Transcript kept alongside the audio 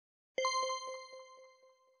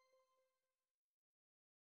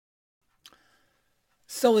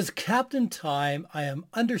So as Captain Time, I am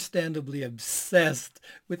understandably obsessed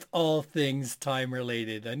with all things time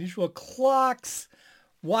related. Unusual clocks,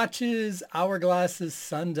 watches, hourglasses,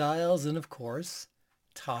 sundials, and of course,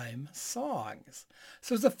 time songs.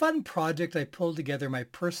 So as a fun project, I pulled together my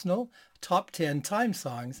personal top 10 time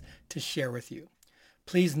songs to share with you.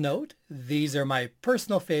 Please note, these are my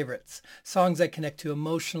personal favorites, songs I connect to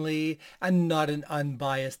emotionally and not an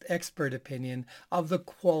unbiased expert opinion of the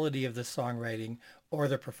quality of the songwriting or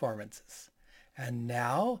the performances. And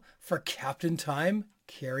now for Captain Time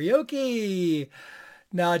Karaoke.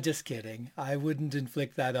 No, just kidding. I wouldn't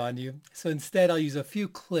inflict that on you. So instead, I'll use a few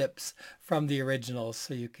clips from the originals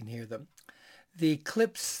so you can hear them. The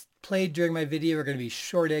clips played during my video are going to be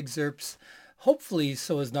short excerpts, hopefully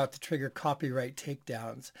so as not to trigger copyright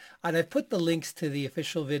takedowns. And I've put the links to the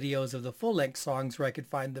official videos of the full-length songs where I could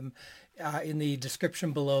find them in the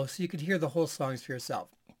description below so you could hear the whole songs for yourself.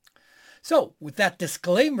 So with that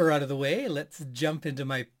disclaimer out of the way, let's jump into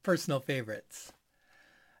my personal favorites.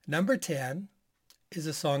 Number 10 is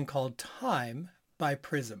a song called Time by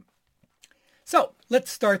Prism. So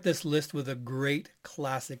let's start this list with a great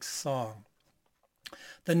classic song.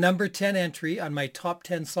 The number 10 entry on my top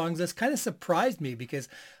 10 songs has kind of surprised me because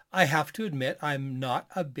I have to admit I'm not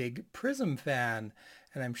a big Prism fan.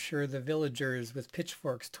 And I'm sure the villagers with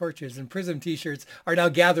pitchforks, torches, and Prism t-shirts are now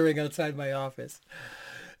gathering outside my office.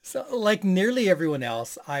 So like nearly everyone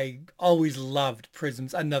else, I always loved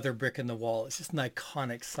Prism's Another Brick in the Wall. It's just an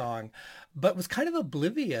iconic song, but was kind of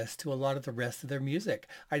oblivious to a lot of the rest of their music.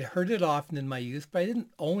 I'd heard it often in my youth, but I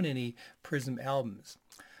didn't own any Prism albums.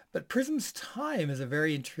 But Prism's Time is a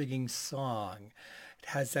very intriguing song. It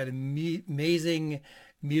has that amazing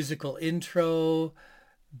musical intro,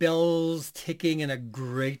 bells ticking, and a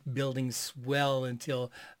great building swell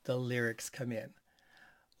until the lyrics come in.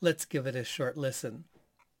 Let's give it a short listen.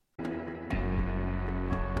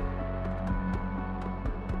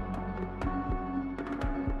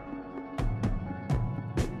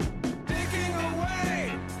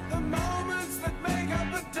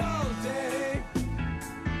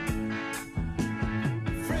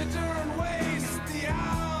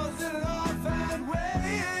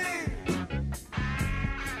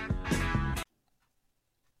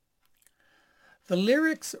 The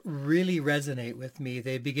lyrics really resonate with me.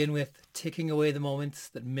 They begin with ticking away the moments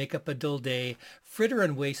that make up a dull day, fritter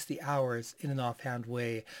and waste the hours in an offhand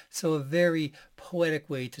way. So a very poetic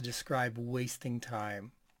way to describe wasting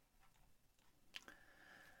time.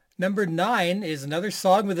 Number 9 is another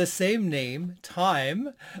song with the same name,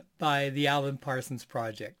 Time, by the Alan Parsons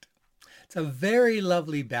Project. It's a very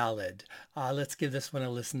lovely ballad. Let's give this one a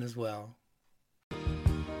listen as well.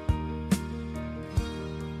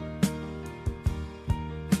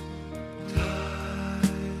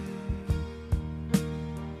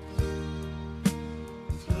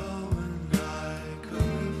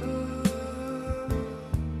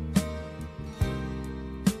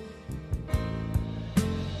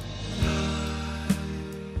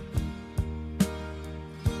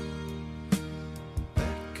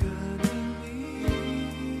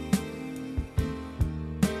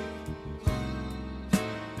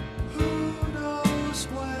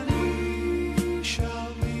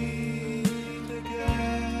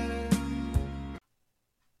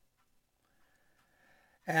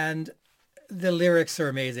 And the lyrics are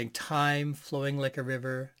amazing. Time flowing like a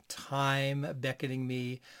river, time beckoning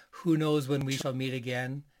me. Who knows when we shall meet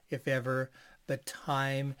again, if ever, but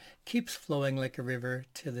time keeps flowing like a river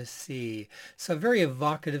to the sea. So a very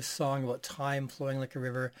evocative song about time flowing like a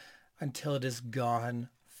river until it is gone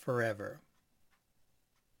forever.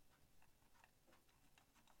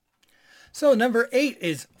 So number 8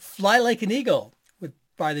 is Fly Like an Eagle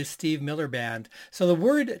by the Steve Miller Band. So the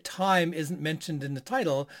word time isn't mentioned in the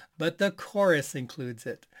title, but the chorus includes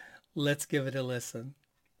it. Let's give it a listen.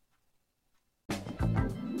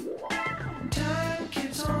 Time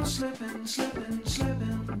keeps on slipping, slipping,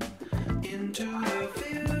 slipping into the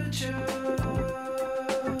future.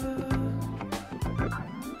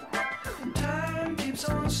 Time keeps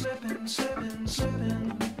on slipping, slipping,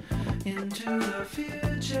 slipping into the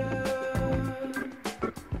future.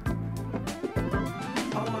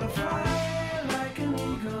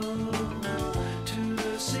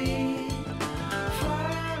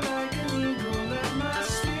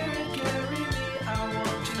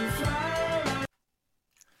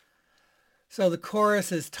 So the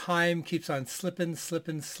chorus is time keeps on slipping,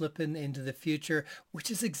 slipping, slipping into the future,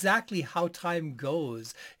 which is exactly how time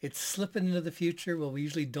goes. It's slipping into the future. Well, we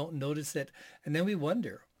usually don't notice it, and then we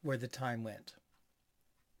wonder where the time went.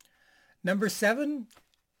 Number 7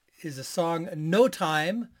 is a song, No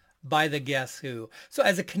Time by the Guess Who. So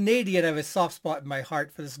as a Canadian, I have a soft spot in my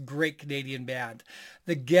heart for this great Canadian band.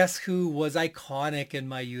 The Guess Who was iconic in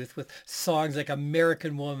my youth with songs like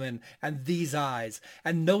American Woman and These Eyes.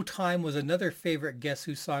 And No Time was another favorite Guess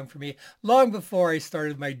Who song for me long before I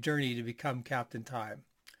started my journey to become Captain Time.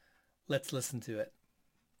 Let's listen to it.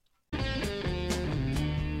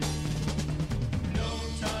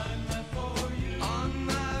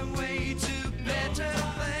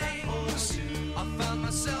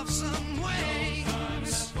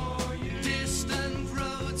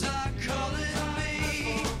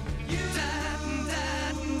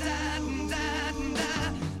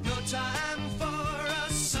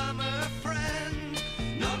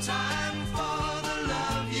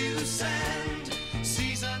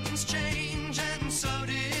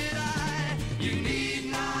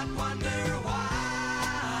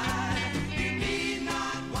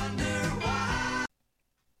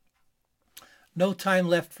 No time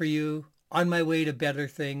left for you, on my way to better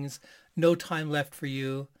things. No time left for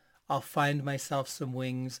you, I'll find myself some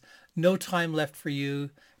wings. No time left for you,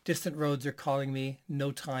 distant roads are calling me.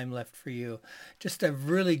 No time left for you. Just a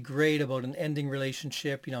really great about an ending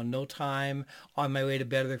relationship, no time, on my way to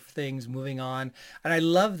better things, moving on. And I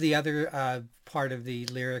love the other part of the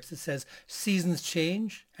lyrics. It says, seasons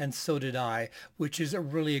change and so did I, which is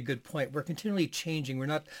really a good point. We're continually changing. We're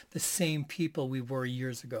not the same people we were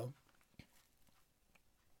years ago.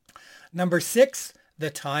 Number 6, the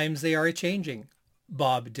times they are a-changing,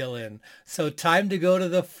 Bob Dylan. So time to go to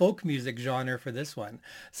the folk music genre for this one.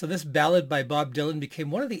 So this ballad by Bob Dylan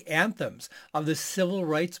became one of the anthems of the civil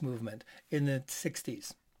rights movement in the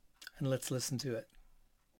 60s. And let's listen to it.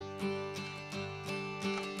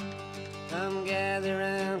 Come gather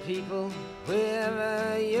round, people,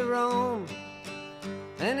 wherever you roam,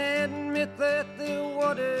 and admit that the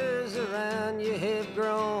waters around you have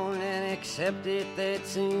grown, and accept it that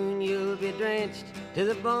soon you'll be drenched to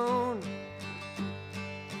the bone.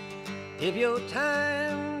 If your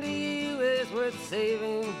time to you is worth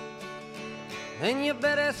saving, then you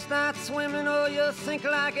better start swimming or you'll sink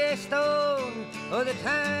like a stone, or the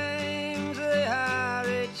times they are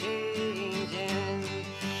a-changing.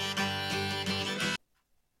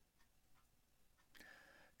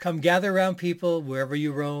 Come gather round, people, wherever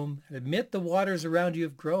you roam, and admit the waters around you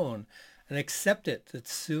have grown, and accept it that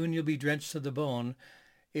soon you'll be drenched to the bone.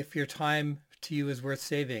 If your time to you is worth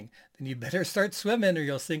saving, then you better start swimming or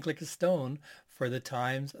you'll sink like a stone, for the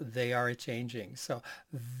times they are a-changing. So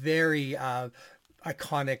very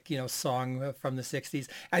iconic, song from the 60s.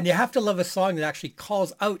 And you have to love a song that actually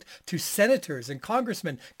calls out to senators and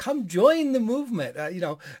congressmen, come join the movement.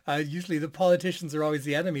 Usually the politicians are always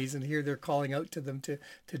the enemies, and here they're calling out to them to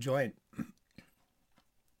join.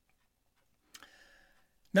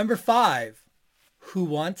 Number 5, Who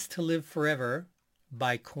Wants to Live Forever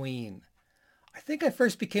by Queen. I think I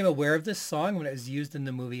first became aware of this song when it was used in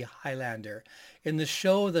the movie Highlander. In the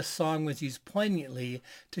show, the song was used poignantly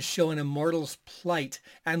to show an immortal's plight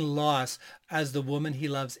and loss as the woman he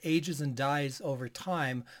loves ages and dies over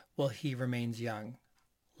time while he remains young.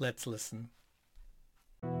 Let's listen.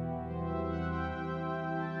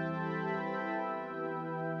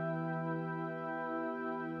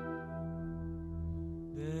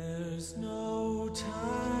 There's no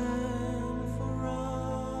time for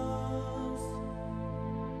us.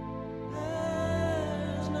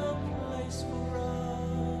 There's no place for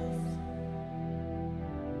us.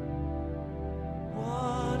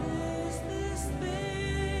 What is this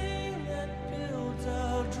thing that builds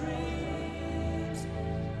our dreams,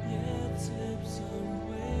 yet slips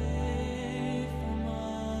away from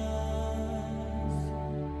us?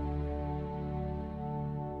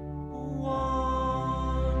 Who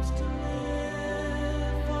wants to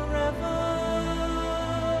live forever?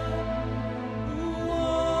 Who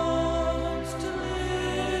wants to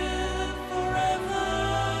live forever?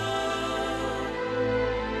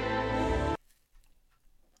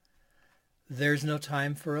 There's no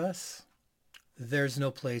time for us. There's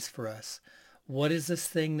no place for us. What is this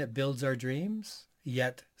thing that builds our dreams,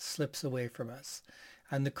 yet slips away from us?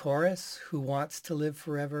 And the chorus, who wants to live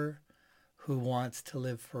forever? Who wants to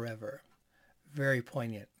live forever? Very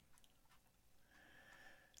poignant.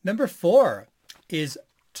 Number 4 is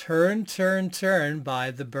Turn, Turn, Turn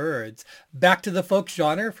by the Byrds. Back to the folk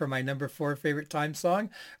genre for my number 4 favorite time song,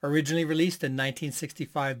 originally released in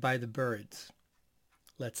 1965 by the Byrds.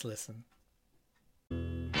 Let's listen.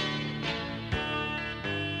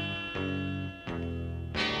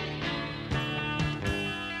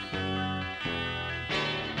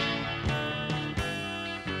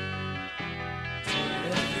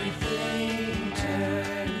 Everything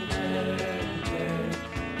turn, turn, turn.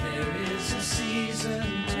 There is a season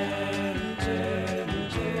turn.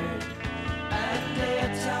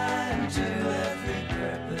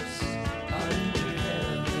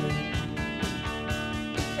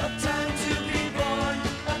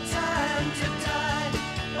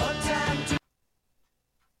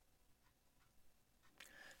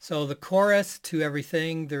 So the chorus, to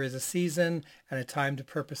everything, there is a season and a time to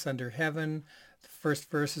purpose under heaven. The first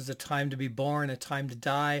verse is a time to be born, a time to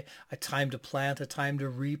die, a time to plant, a time to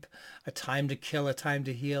reap, a time to kill, a time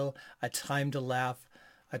to heal, a time to laugh,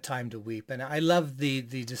 a time to weep. And I love the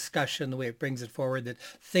discussion, the way it brings it forward, that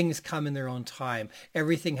things come in their own time.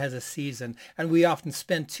 Everything has a season. And we often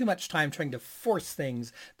spend too much time trying to force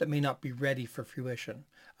things that may not be ready for fruition.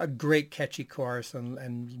 A great catchy chorus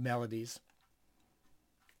and melodies.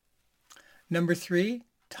 Number 3,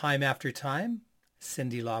 Time After Time,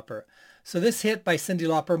 Cyndi Lauper. So this hit by Cyndi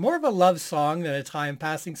Lauper, more of a love song than a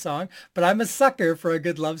time-passing song, but I'm a sucker for a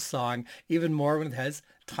good love song, even more when it has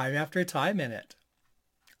time after time in it.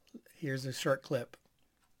 Here's a short clip.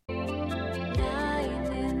 Lying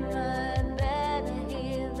in my bed, I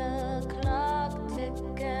hear the clock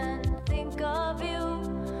tick and think of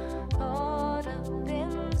you. Caught up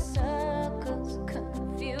in circles,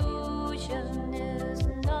 confusion is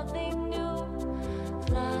nothing new.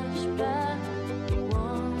 Flashback,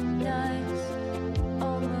 warm nights,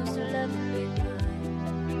 almost left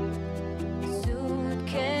behind.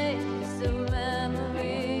 Suitcase of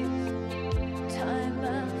memories, time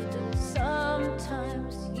after.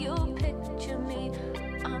 Sometimes you picture me,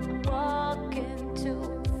 I'm walking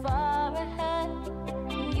too far ahead.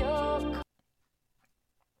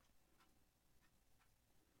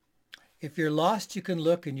 If you're lost, you can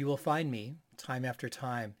look and you will find me, time after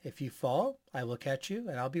time. If you fall, I will catch you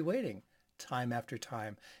and I'll be waiting, time after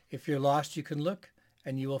time. If you're lost, you can look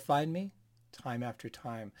and you will find me, time after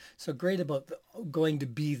time. So great about going to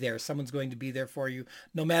be there. Someone's going to be there for you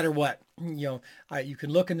no matter what. You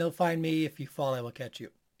can look and they'll find me. If you fall, I will catch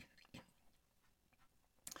you.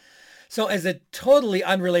 So as a totally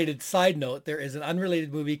unrelated side note, there is an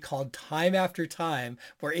unrelated movie called Time After Time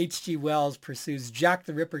where H.G. Wells pursues Jack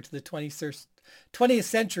the Ripper to the 20th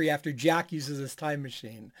century after Jack uses his time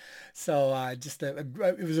machine. So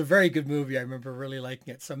it was a very good movie. I remember really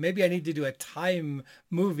liking it. So maybe I need to do a time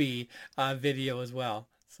movie video as well.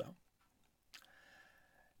 So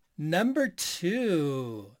number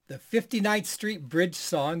 2, the 59th Street Bridge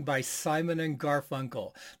song by Simon and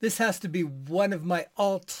Garfunkel. This has to be one of my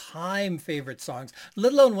all-time favorite songs,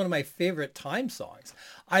 let alone one of my favorite time songs.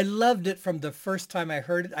 I loved it from the first time I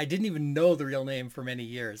heard it. I didn't even know the real name for many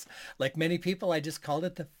years. Like many people, I just called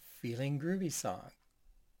it the Feeling Groovy song.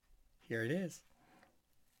 Here it is.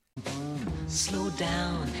 Slow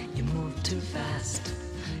down, you move too fast.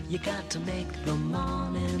 You got to make the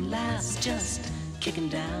morning last. Just kicking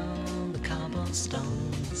down the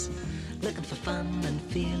cobblestones, looking for fun and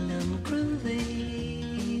feeling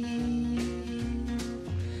groovy.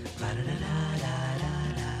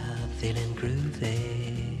 La-da-da-da-da-da, feeling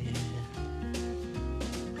groovy.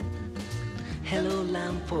 Hello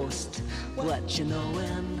lamppost, what you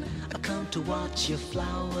knowin'? I come to watch your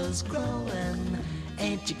flowers growin'.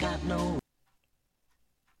 Ain't you got no...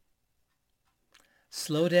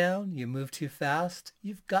 Slow down, you move too fast.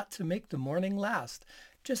 You've got to make the morning last.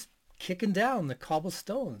 Just kicking down the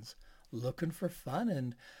cobblestones, looking for fun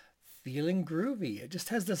and feeling groovy. It just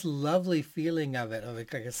has this lovely feeling of it,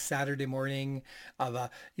 like a Saturday morning, of a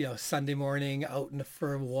Sunday morning out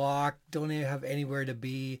for a walk. Don't even have anywhere to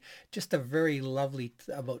be. Just a very lovely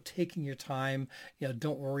about taking your time.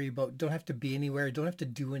 Don't worry about. Don't have to be anywhere. Don't have to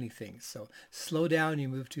do anything. So slow down. You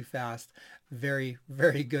move too fast. Very,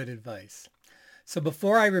 very good advice. So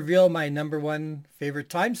before I reveal my number 1 favorite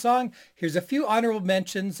time song, here's a few honorable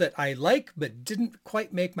mentions that I like but didn't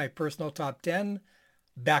quite make my personal top 10.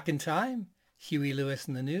 Back in Time, Huey Lewis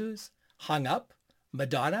and the News, Hung Up,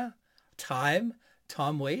 Madonna, Time,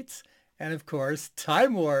 Tom Waits, and of course,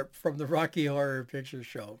 Time Warp from the Rocky Horror Picture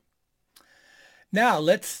Show. Now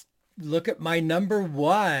let's look at my number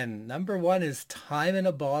 1. Number 1 is Time in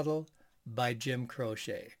a Bottle by Jim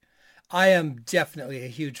Croce. I am definitely a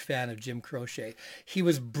huge fan of Jim Croce. He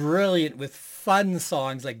was brilliant with fun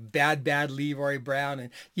songs like Bad Bad Leroy Brown and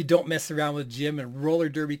You Don't Mess Around with Jim and Roller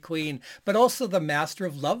Derby Queen, but also the master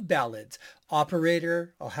of love ballads.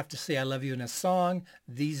 Operator, I'll Have to Say I Love You in a Song,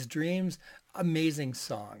 These Dreams, amazing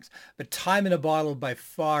songs. But Time in a Bottle by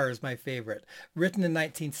far is my favorite. Written in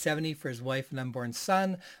 1970 for his wife and unborn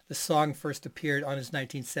son, the song first appeared on his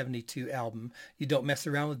 1972 album, You Don't Mess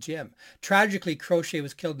Around with Jim. Tragically, Croce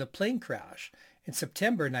was killed in a plane crash in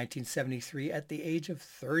September 1973 at the age of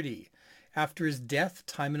 30. After his death,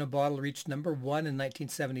 Time in a Bottle reached number 1 in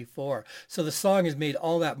 1974. So the song is made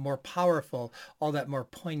all that more powerful, all that more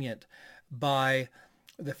poignant by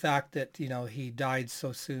the fact that, he died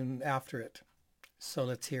so soon after it. So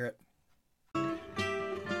let's hear it.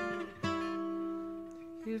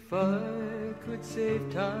 If I could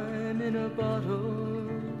save time in a bottle,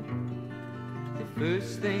 if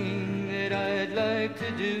First thing that I'd like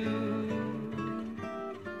to do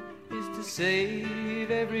is to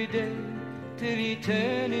save every day till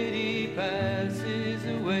eternity passes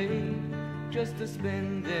away, just to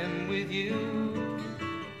spend them with you.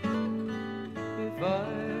 If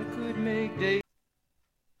I could make days.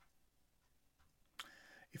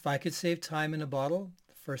 If I could save time in a bottle,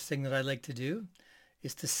 the first thing that I'd like to do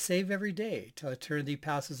is to save every day till eternity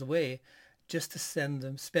passes away, just to spend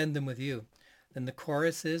them with you. Then the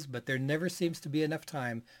chorus is, but there never seems to be enough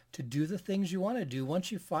time to do the things you want to do once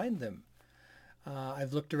you find them.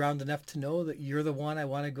 I've looked around enough to know that you're the one I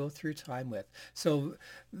want to go through time with. So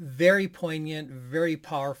very poignant, very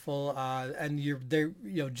powerful, and you're there.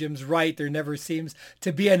 You know, Jim's right. There never seems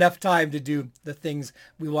to be enough time to do the things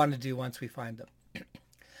we want to do once we find them.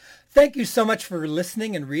 Thank you so much for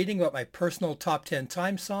listening and reading about my personal top 10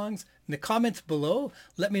 time songs. In the comments below,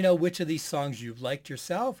 let me know which of these songs you've liked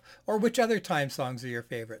yourself or which other time songs are your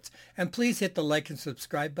favorites. And please hit the like and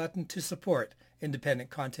subscribe button to support independent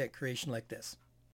content creation like this.